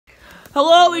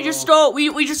Hello, we just stole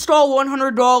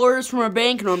 $100 from a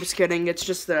bank. No, I'm just kidding. It's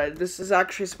just that this is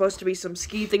actually supposed to be some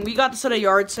ski thing. We got this at a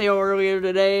yard sale earlier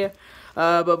today,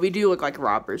 but we do look like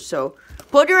robbers. So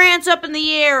put your hands up in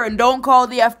the air and don't call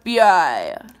the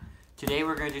FBI. Today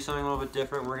we're gonna do something a little bit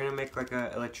different. We're gonna make like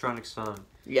an electronic song.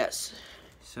 Yes.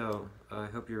 So I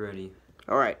hope you're ready.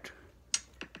 All right.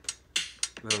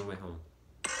 We're on the way home.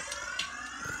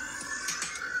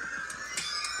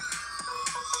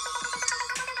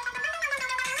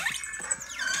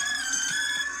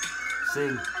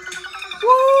 Sing.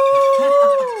 Woo!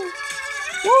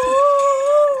 Woo!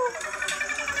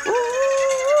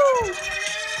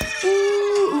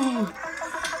 Woo!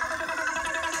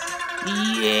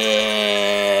 Yeah!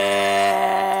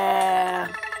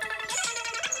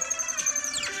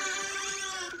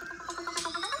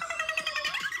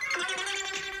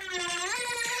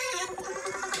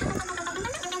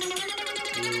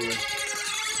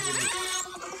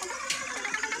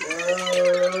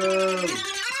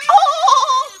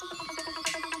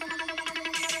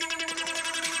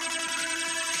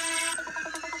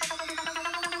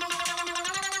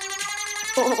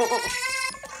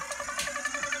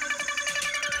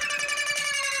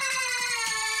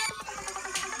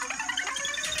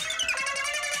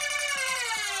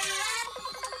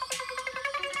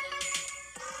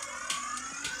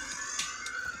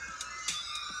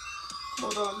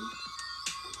 Hold on.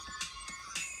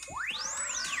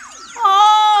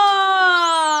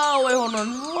 Oh, wait, hold on.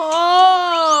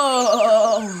 Whoa!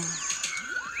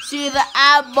 See the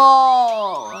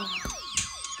eyeball.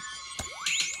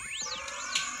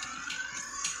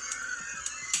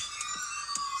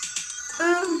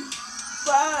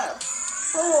 Five,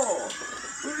 4,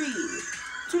 3,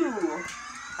 2,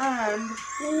 and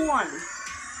 1.